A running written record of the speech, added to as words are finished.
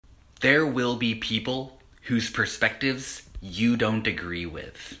There will be people whose perspectives you don't agree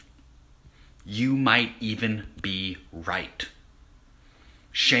with. You might even be right.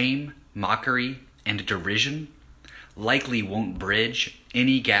 Shame, mockery, and derision likely won't bridge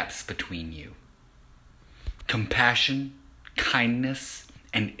any gaps between you. Compassion, kindness,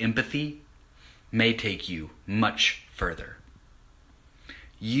 and empathy may take you much further.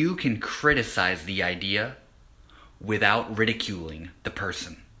 You can criticize the idea without ridiculing the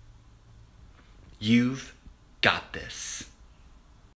person. You've got this.